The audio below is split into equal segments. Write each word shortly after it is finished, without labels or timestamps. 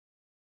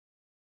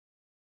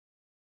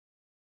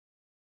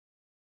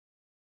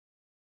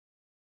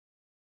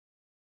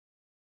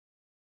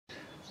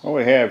What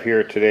we have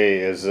here today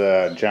is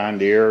John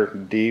Deere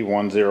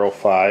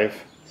D105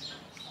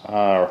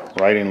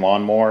 riding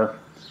lawnmower.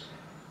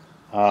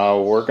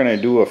 We're going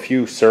to do a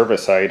few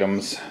service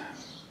items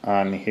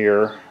on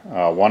here.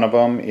 One of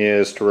them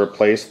is to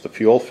replace the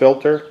fuel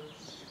filter.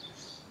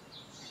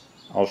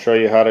 I'll show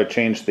you how to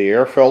change the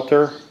air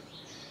filter,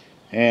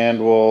 and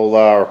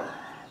we'll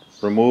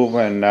remove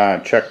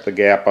and check the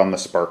gap on the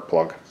spark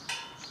plug.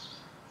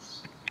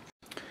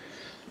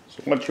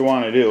 So what you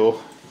want to do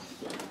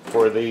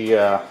for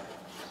the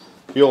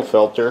fuel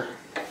filter,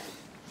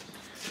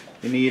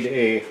 you need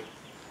a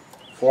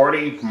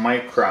 40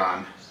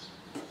 micron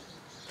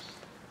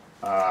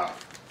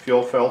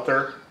fuel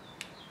filter,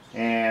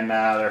 and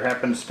there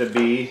happens to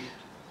be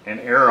an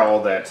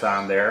arrow that's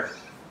on there.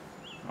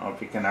 I don't know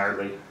if you can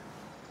hardly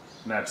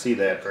not see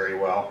that very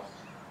well.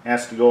 It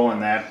has to go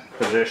in that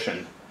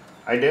position.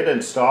 I did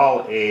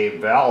install a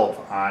valve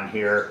on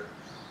here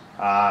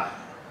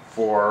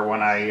for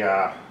when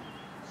I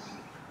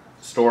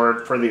store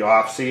it for the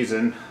off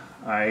season.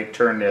 I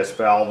turn this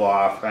valve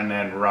off and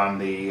then run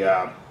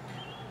the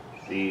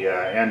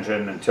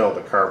engine until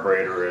the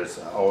carburetor is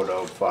out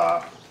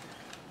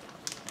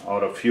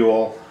of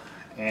fuel,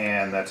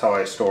 and that's how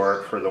I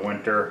store it for the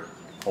winter,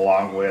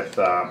 along with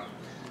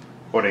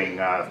putting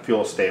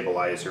fuel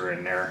stabilizer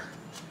in there.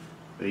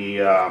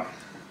 The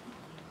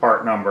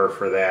part number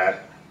for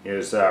that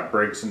is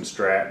Briggs &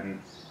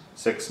 Stratton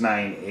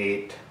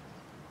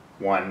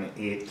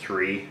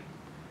 698183,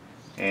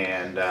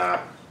 and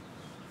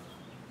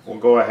we'll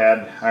go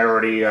ahead. I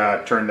already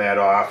turned that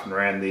off and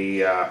ran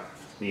the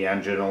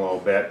engine a little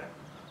bit,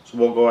 so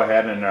we'll go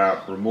ahead and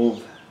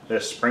remove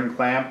this spring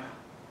clamp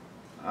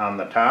on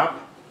the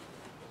top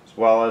as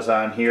well as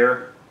on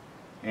here,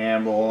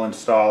 and we'll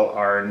install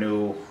our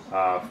new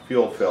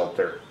fuel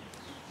filter.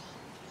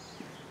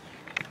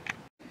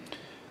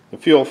 The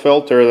fuel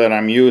filter that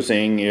I'm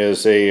using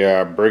is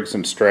a Briggs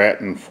 &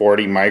 Stratton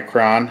 40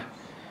 micron.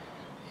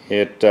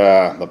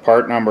 The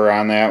part number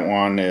on that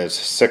one is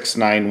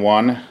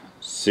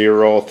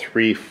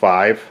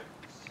 691035.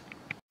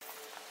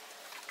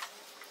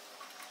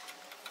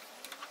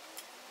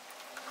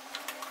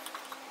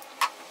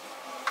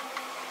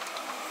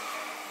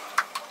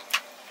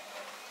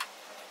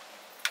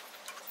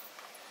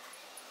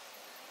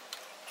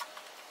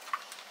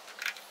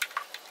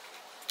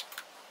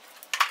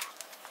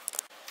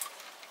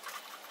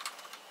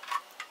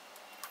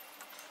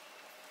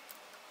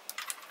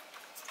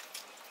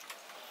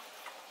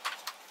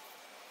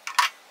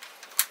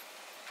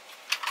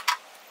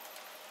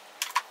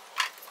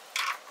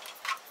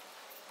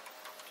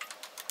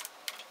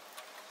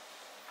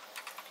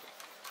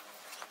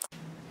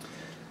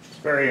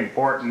 Very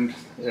important,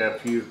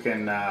 if you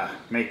can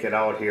make it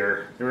out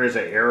here. There is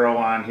an arrow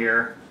on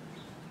here,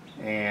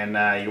 and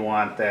you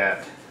want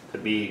that to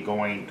be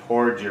going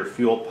towards your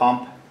fuel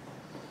pump.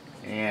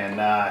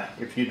 And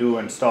if you do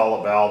install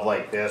a valve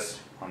like this,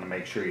 you want to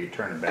make sure you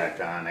turn it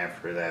back on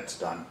after that's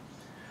done.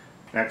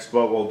 Next,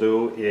 what we'll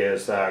do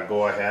is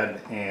go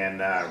ahead and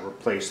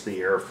replace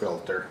the air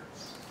filter.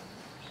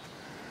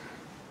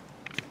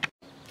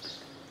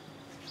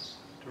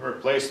 To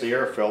replace the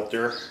air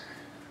filter,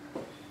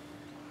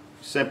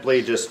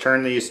 simply just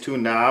turn these two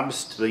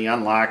knobs to the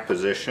unlock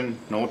position,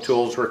 no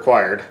tools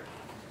required,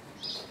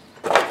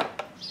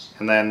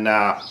 and then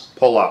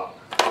pull up.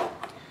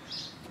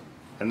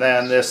 And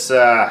then this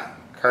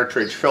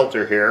cartridge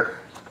filter here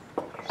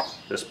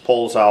just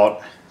pulls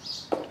out.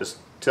 Just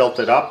tilt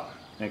it up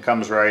and it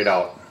comes right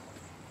out.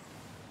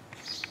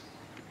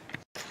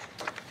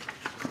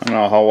 I don't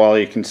know how well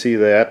you can see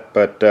that,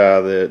 but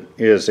that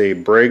is a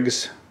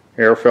Briggs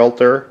air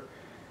filter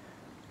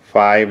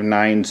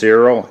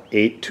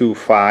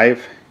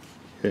 590825,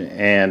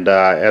 and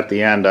at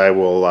the end I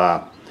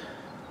will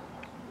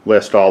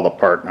list all the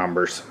part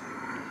numbers.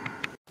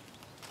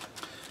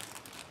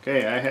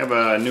 Okay, I have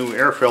a new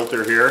air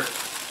filter here.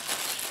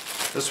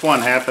 This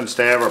one happens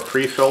to have a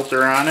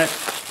pre-filter on it.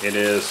 It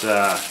is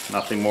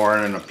nothing more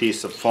than a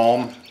piece of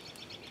foam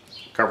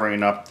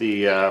covering up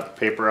the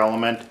paper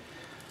element.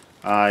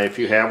 If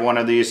you have one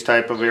of these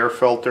type of air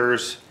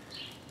filters,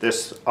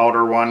 this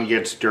outer one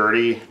gets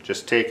dirty,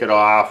 just take it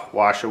off,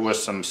 wash it with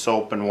some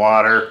soap and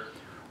water,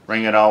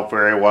 wring it out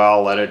very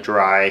well, let it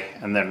dry,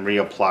 and then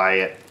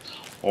reapply it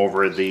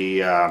over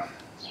the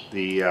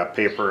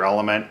paper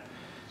element.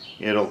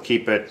 It'll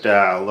keep it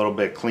a little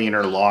bit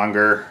cleaner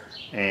longer,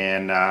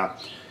 and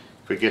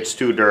if it gets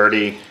too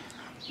dirty,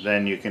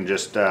 then you can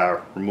just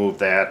remove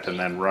that and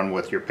then run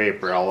with your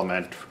paper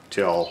element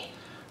till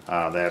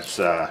that's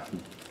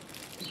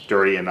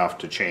dirty enough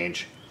to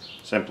change.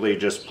 Simply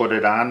just put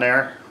it on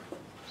there,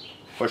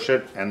 push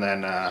it, and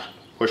then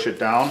push it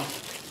down.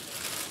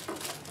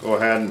 Go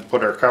ahead and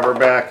put our cover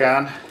back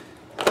on,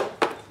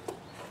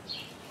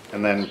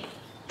 and then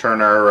turn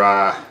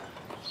our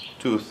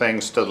two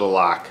things to the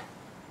lock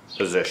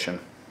position.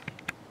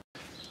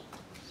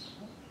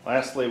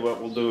 Lastly,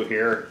 what we'll do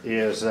here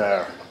is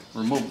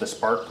remove the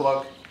spark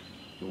plug.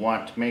 You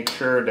want to make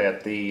sure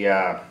that the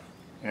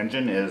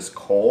engine is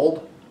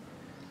cold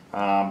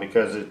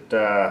because it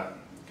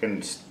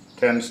can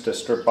tends to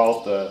strip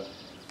out the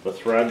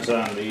threads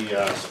on the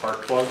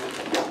spark plug.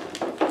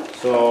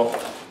 So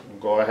we'll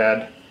go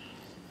ahead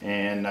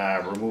and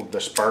remove the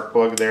spark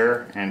plug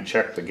there and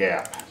check the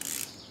gap.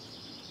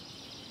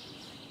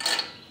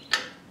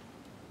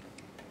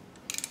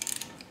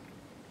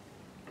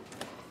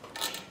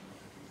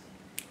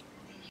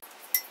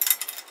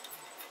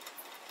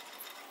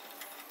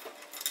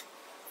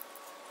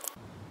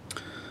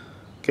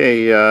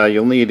 Okay,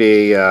 you'll need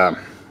a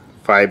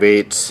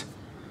 5/8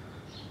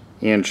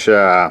 inch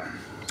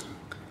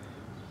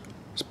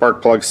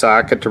spark plug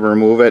socket to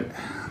remove it.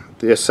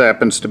 This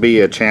happens to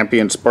be a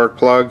Champion spark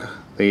plug.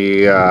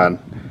 The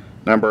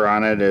number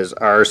on it is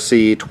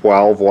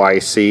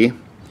RC12YC,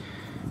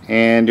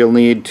 and you'll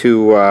need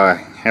to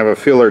have a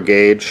feeler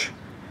gauge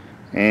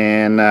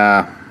and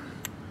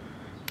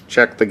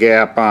check the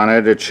gap on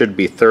it. It should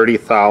be 30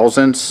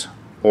 thousandths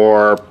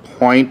or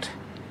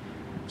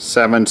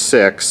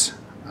 0.76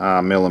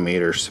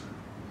 millimeters.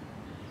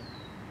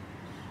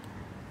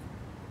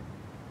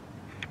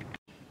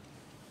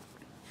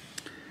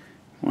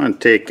 I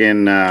want to take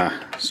and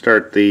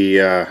start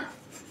the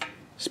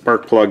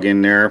spark plug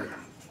in there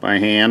by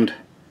hand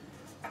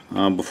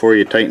before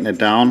you tighten it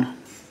down.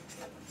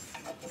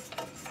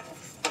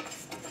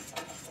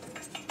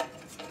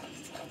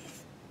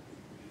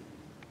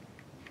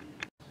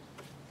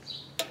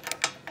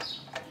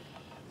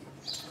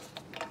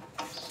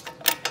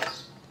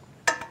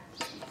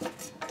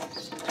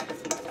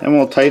 Then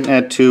we'll tighten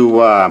it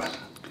to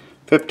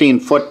 15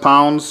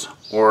 foot-pounds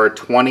or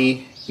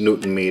 20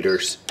 Newton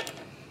meters.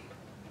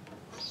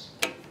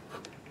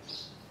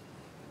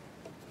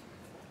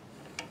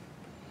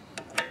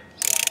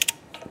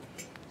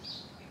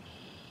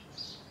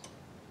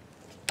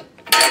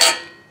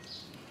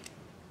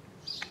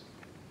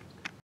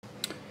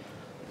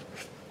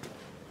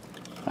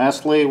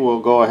 Lastly,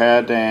 we'll go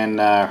ahead and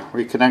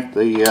reconnect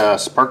the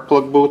spark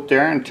plug boot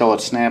there until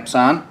it snaps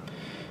on,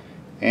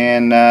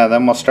 and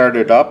then we'll start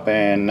it up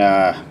and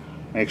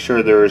make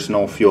sure there's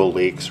no fuel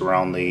leaks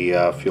around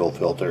the fuel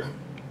filter.